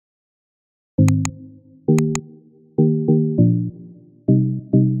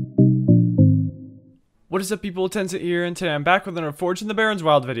What is up, people? TenCent here, and today I'm back with another Forge in the Barrens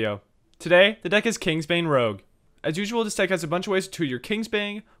Wild video. Today, the deck is Kingsbane Rogue. As usual, this deck has a bunch of ways to 2 your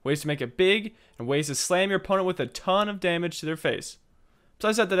Kingsbane, ways to make it big, and ways to slam your opponent with a ton of damage to their face.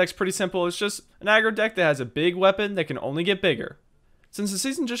 Besides that, the deck's pretty simple. It's just an aggro deck that has a big weapon that can only get bigger. Since the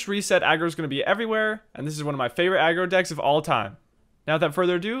season just reset, aggro is going to be everywhere, and this is one of my favorite aggro decks of all time. Now, without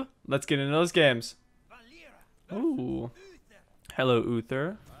further ado, let's get into those games. Ooh. Hello,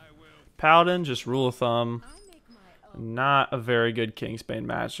 Uther. Paladin, just rule of thumb, not a very good Kingsbane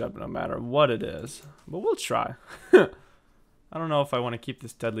matchup no matter what it is, but we'll try. I don't know if I want to keep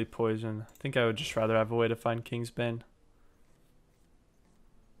this deadly poison. I think I would just rather have a way to find Kingsbane.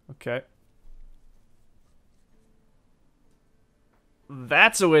 Okay.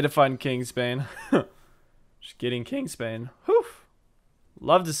 That's a way to find Kingsbane. Just getting Kingsbane. Whew.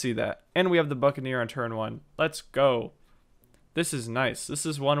 Love to see that. And we have the Buccaneer on turn 1. Let's go. This is nice. This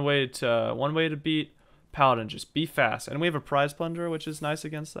is one way to beat Paladin. Just be fast. And we have a prize Plunderer, which is nice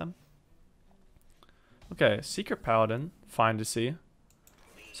against them. Okay, Secret Paladin. Fine to see.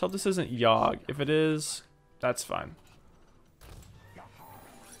 So this isn't Yogg. If it is, that's fine.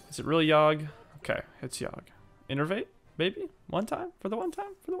 Is it really Yogg? Okay, it's Yogg. Innervate? Maybe? One time? For the one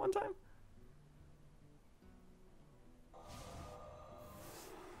time? For the one time?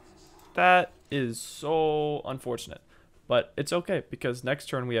 That is so unfortunate. But it's okay, because next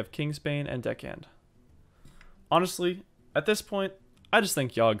turn we have Kingsbane and Deckhand. Honestly, at this point, I just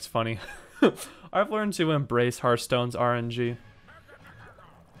think Yogg's funny. I've learned to embrace Hearthstone's RNG.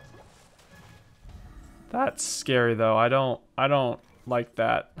 That's scary though. I don't like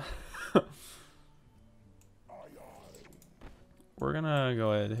that. We're gonna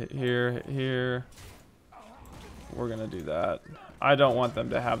go ahead, hit here, hit here. We're gonna do that. I don't want them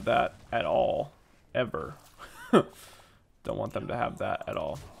to have that at all. Ever. Don't want them to have that at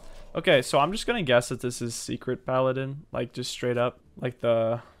all. Okay, so I'm just gonna guess that this is Secret Paladin, like just straight up, like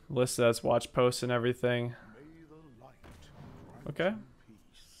the list that's watch posts and everything. Okay.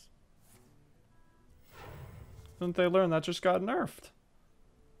 Didn't they learn that just got nerfed?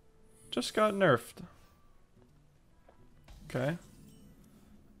 Just got nerfed. Okay.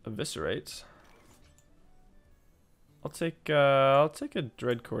 Eviscerate. I'll take a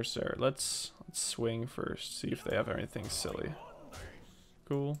Dread Corsair. Let's swing first. See if they have anything silly.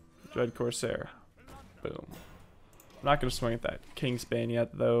 Cool. Dread Corsair. Boom. I'm not gonna swing at that Kingsbane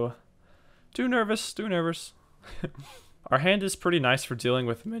yet though. Too nervous. Too nervous. Our hand is pretty nice for dealing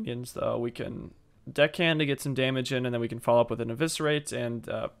with minions though. We can Deckhand to get some damage in, and then we can follow up with an Eviscerate and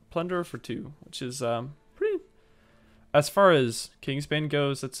Plunderer for 2, which is pretty. As far as Kingsbane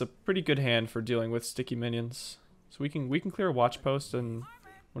goes, that's a pretty good hand for dealing with sticky minions. So we can clear a watch post and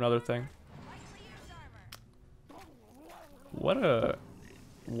one other thing. What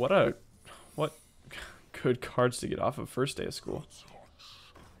good cards to get off of first day of school.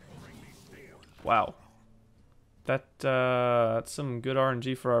 Wow. That's some good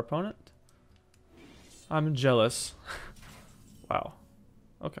RNG for our opponent. I'm jealous. Wow.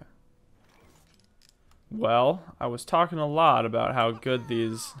 Okay. Well, I was talking a lot about how good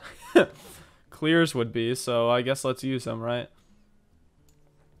these clears would be, so I guess let's use them, right?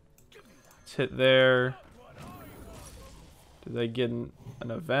 Let's hit there. Do they get an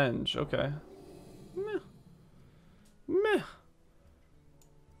avenge? Okay. Meh. Meh.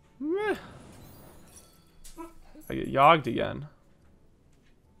 Meh. I get Yogged again.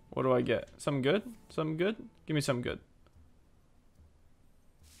 What do I get? Something good? Something good? Give me something good.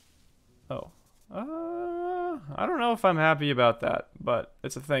 Oh. I don't know if I'm happy about that, but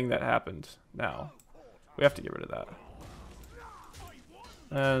it's a thing that happened now. We have to get rid of that.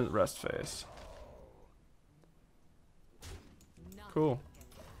 And rest phase. Cool.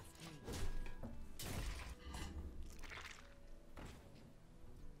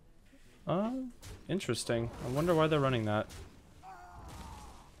 Interesting. I wonder why they're running that.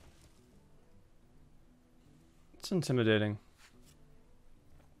 It's intimidating.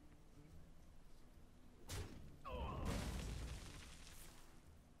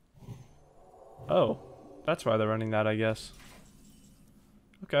 Oh, that's why they're running that, I guess.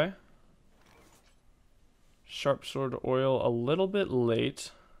 Okay. Sharpsword Oil a little bit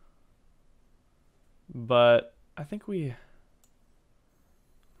late. But I think we...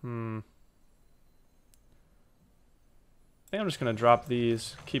 I think I'm just going to drop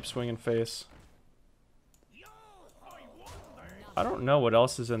these, keep swinging face. I don't know what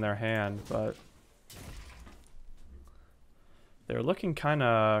else is in their hand, but... they're looking kind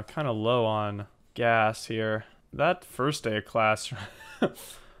of low on gas here. That first day of class,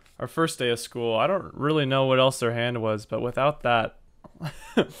 our first day of school, I don't really know what else their hand was, but without that,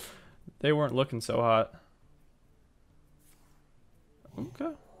 they weren't looking so hot.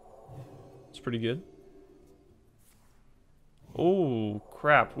 Okay. It's pretty good. Oh,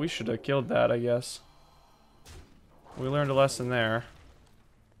 crap. We should have killed that, I guess. We learned a lesson there.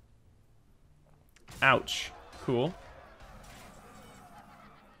 Ouch. Cool.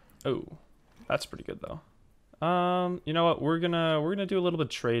 Oh, that's pretty good though. You know what? We're gonna do a little bit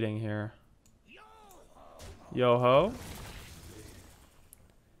of trading here. Yo ho.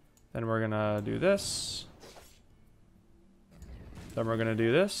 Then we're gonna do this. Then we're gonna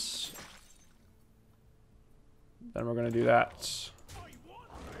do this. Then we're gonna do that.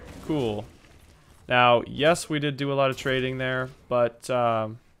 Cool. Now, yes, we did do a lot of trading there, but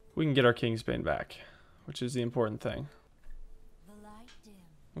we can get our Kingsbane back, which is the important thing.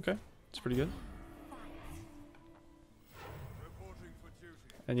 Okay, it's pretty good.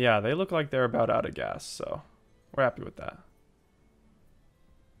 And yeah, they look like they're about out of gas, so we're happy with that.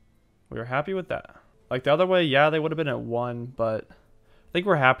 We're happy with that. Like the other way, yeah, they would have been at 1, but I think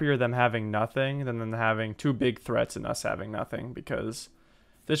we're happier them having nothing than them having 2 big threats and us having nothing, because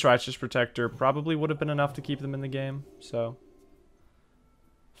this Righteous Protector probably would have been enough to keep them in the game, so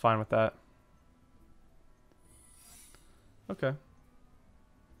fine with that. Okay.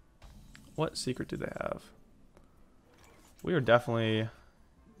 What secret do they have? We are definitely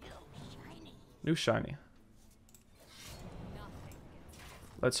new shiny.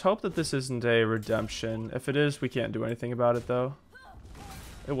 Let's hope that this isn't a redemption. If it is, we can't do anything about it though.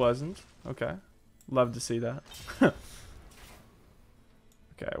 It wasn't. Okay. Love to see that. Okay,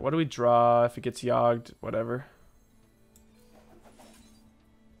 what do we draw if it gets yogged? Whatever.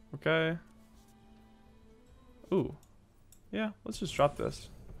 Okay. Ooh. Yeah, let's just drop this.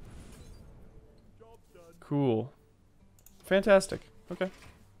 Cool. Fantastic. Okay.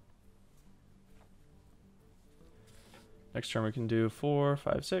 Next turn we can do 4,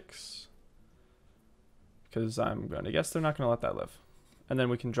 5, 6. Because I'm going to guess they're not going to let that live. And then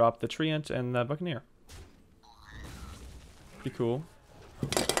we can drop the Treant and the Buccaneer. Pretty cool.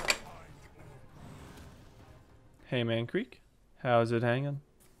 Hey Man Creek. How's it hanging?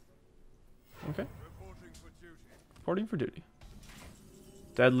 Okay. Reporting for duty.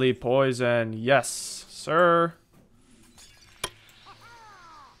 Deadly Poison. Yes, sir.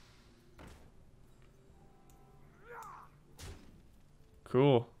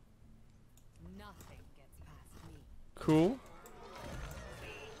 Cool. Cool.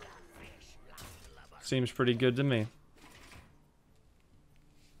 Seems pretty good to me.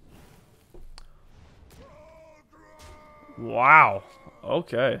 Wow.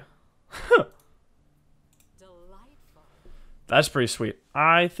 Okay. That's pretty sweet.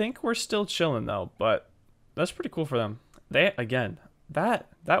 I think we're still chilling though, but that's pretty cool for them. They again, that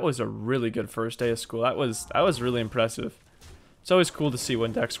was a really good first day of school. That was really impressive. It's always cool to see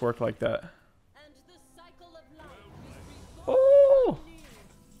when decks work like that. Oh!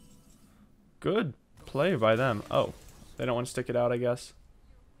 Good play by them. Oh, they don't want to stick it out, I guess.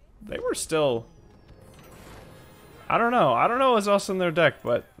 They were still... I don't know what's else in their deck,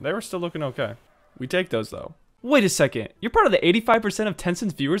 but they were still looking okay. We take those, though. Wait a second, you're part of the 85% of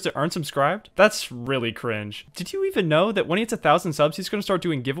TenCent's viewers that aren't subscribed? That's really cringe. Did you even know that when he hits 1,000 subs, he's gonna start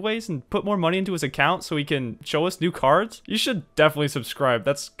doing giveaways and put more money into his account so he can show us new cards? You should definitely subscribe,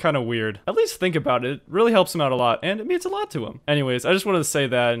 that's kind of weird. At least think about it, it really helps him out a lot, and it means a lot to him. Anyways, I just wanted to say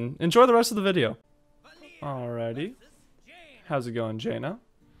that, and enjoy the rest of the video. Alrighty. How's it going, Jaina?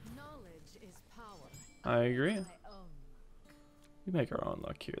 I agree. We make our own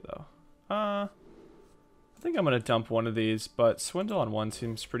luck here, though. I think I'm going to dump one of these, but Swindle on 1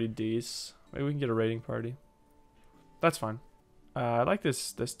 seems pretty decent. Maybe we can get a raiding party. That's fine. I like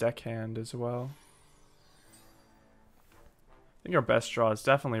this Deckhand as well. I think our best draw is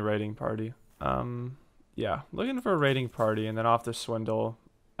definitely raiding party. Yeah, looking for a raiding party, and then off the Swindle,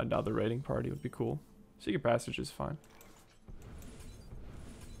 another raiding party would be cool. Secret Passage is fine.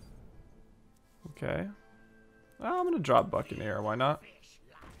 Okay. I'm going to drop Buccaneer, why not?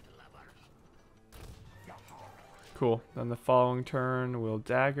 Cool. Then the following turn, we'll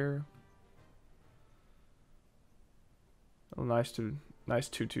dagger. Oh, nice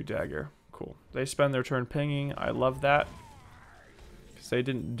 2/2 dagger. Cool. They spend their turn pinging. I love that. Because they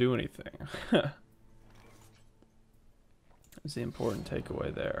didn't do anything. That's the important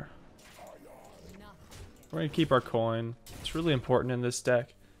takeaway there. We're going to keep our coin. It's really important in this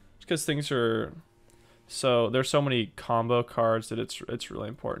deck. Just because things are... So, there's so many combo cards that it's really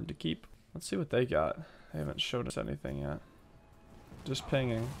important to keep. Let's see what they got. They haven't showed us anything yet. Just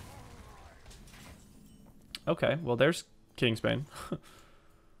pinging. Okay, well there's Kingsbane.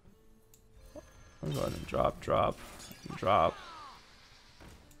 I'll go ahead and drop.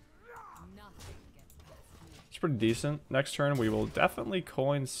 It's pretty decent. Next turn, we will definitely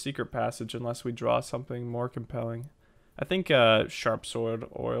coin Secret Passage unless we draw something more compelling. I think Sharpsword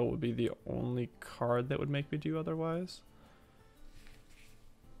Oil would be the only card that would make me do otherwise.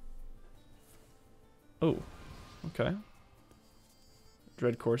 Oh, okay.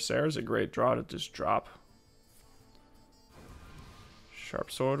 Dread Corsair is a great draw to just drop.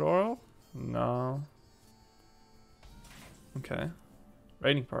 Sharpsword Oil? No. Okay.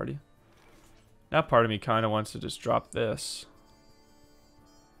 Raiding Party. Now part of me kind of wants to just drop this.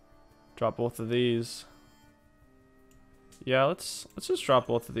 Drop both of these. Yeah, let's just drop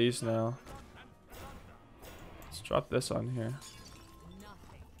both of these now. Let's drop this on here.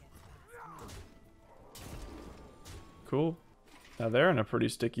 Cool. Now they're in a pretty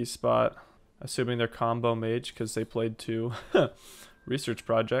sticky spot. Assuming they're combo mage because they played 2 research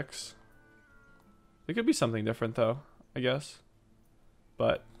projects. It could be something different though, I guess.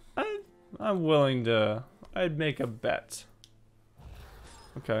 But I'm willing to... I'd make a bet.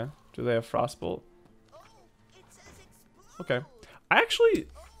 Okay. Do they have Frostbolt? Okay.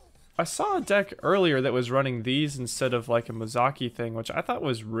 I saw a deck earlier that was running these instead of like a Mozaki thing, which I thought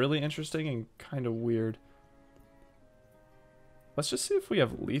was really interesting and kind of weird. Let's just see if we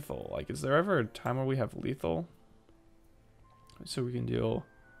have lethal. Like, is there ever a time where we have lethal? So we can deal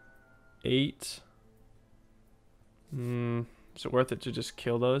 8. Is it worth it to just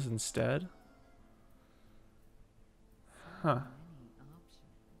kill those instead? Huh.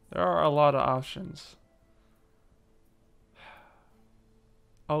 There are a lot of options.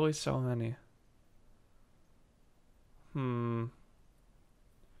 Always so many. How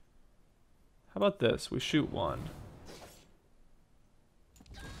about this? We shoot 1.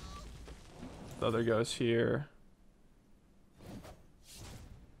 The other goes here.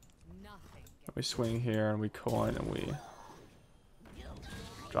 And we swing here and we coin and we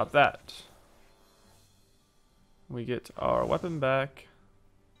drop that. We get our weapon back.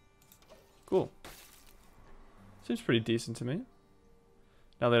 Cool. Seems pretty decent to me.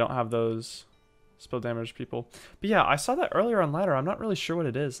 Now they don't have those spell damage people. But yeah, I saw that earlier on ladder. I'm not really sure what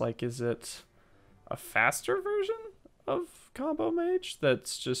it is. Like, is it a faster version of combo mage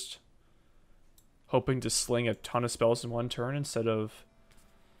that's just hoping to sling a ton of spells in one turn instead of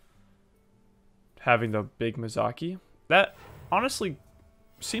having the big Mozaki? That honestly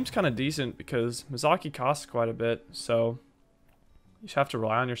seems kind of decent because Mozaki costs quite a bit, so you just have to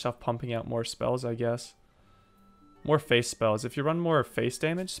rely on yourself pumping out more spells, I guess. More face spells. If you run more face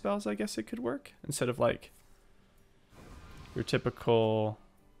damage spells, I guess it could work. Instead of like your typical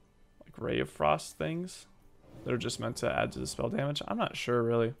like Ray of Frost things that are just meant to add to the spell damage. I'm not sure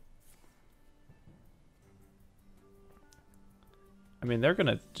really. I mean, they're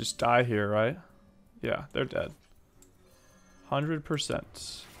gonna just die here, right? Yeah, they're dead.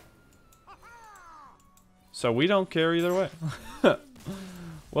 100%. So we don't care either way.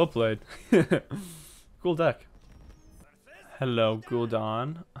 Well played. Cool deck. Hello,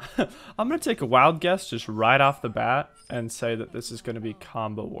 Gul'dan. I'm going to take a wild guess just right off the bat and say that this is going to be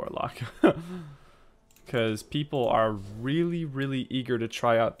combo Warlock. Because people are really, really eager to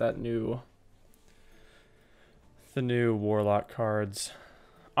try out the new Warlock cards.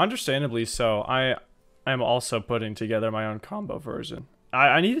 Understandably so. I am also putting together my own combo version.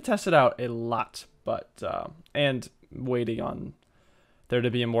 I need to test it out a lot, but and waiting on there to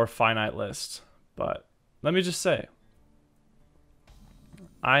be a more finite list. But let me just say,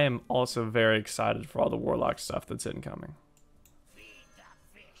 I am also very excited for all the Warlock stuff that's incoming.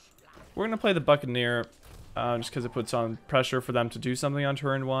 We're going to play the Buccaneer just because it puts on pressure for them to do something on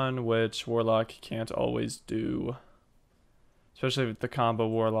turn 1, which Warlock can't always do. Especially with the combo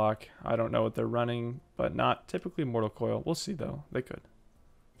Warlock. I don't know what they're running, but not typically Mortal Coil. We'll see though. They could.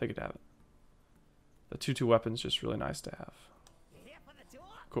 They could have it. The 2/2 weapon's just really nice to have.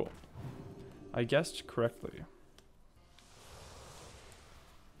 Cool. I guessed correctly.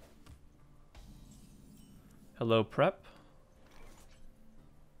 Hello, Prep.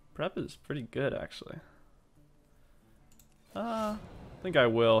 Prep is pretty good, actually. I think I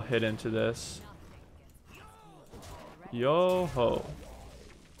will hit into this. Yo ho.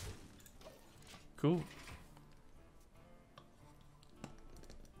 Cool.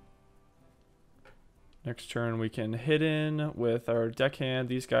 Next turn we can hit in with our Deckhand,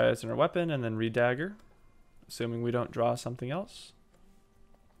 these guys, and our weapon, and then redagger, assuming we don't draw something else.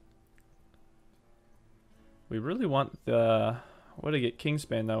 We really want the... What to get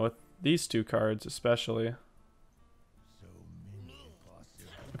Kingsbane though, with these 2 cards especially.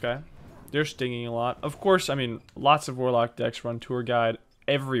 Okay. They're stinging a lot. Of course, I mean, lots of Warlock decks run Tour Guide.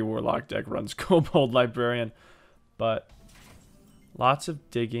 Every Warlock deck runs Kobold Librarian. But Lots of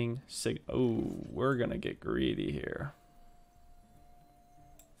digging. Oh, we're gonna get greedy here.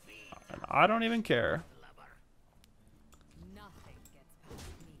 And I don't even care.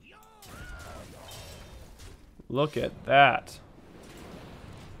 Look at that.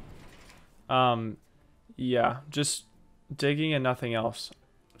 Yeah, just digging and nothing else.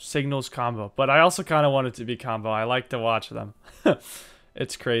 Signals combo. But I also kind of want it to be combo. I like to watch them.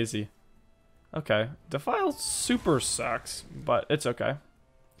 It's crazy. Okay. Defile super sucks, but it's okay.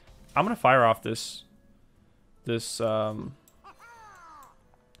 I'm gonna fire off this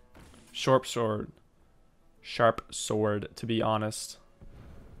Sharpsword, to be honest.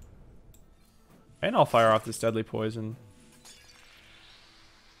 And I'll fire off this deadly poison.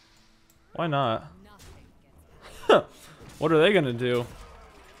 Why not? What are they gonna do?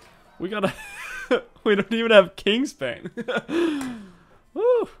 We gotta... we don't even have Kingsbane.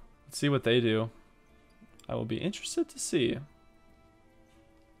 Woo! Let's see what they do. I will be interested to see.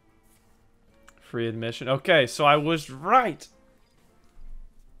 Free admission. Okay, so I was right.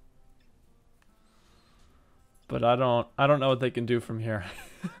 But I don't know what they can do from here.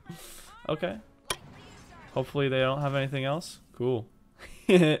 Okay. Hopefully they don't have anything else. Cool.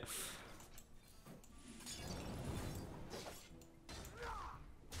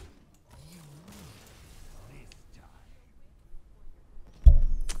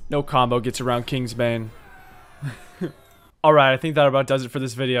 No combo gets around Kingsbane. Alright, I think that about does it for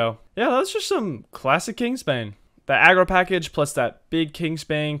this video. Yeah, that's just some classic Kingsbane. The aggro package plus that big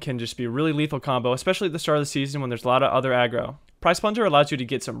Kingsbane can just be a really lethal combo, especially at the start of the season when there's a lot of other aggro. Price Plunderer allows you to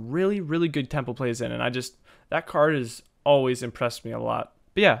get some really good tempo plays in, and that card has always impressed me a lot.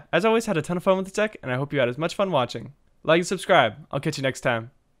 But yeah, as always, had a ton of fun with this deck, and I hope you had as much fun watching. Like and subscribe. I'll catch you next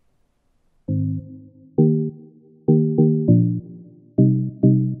time.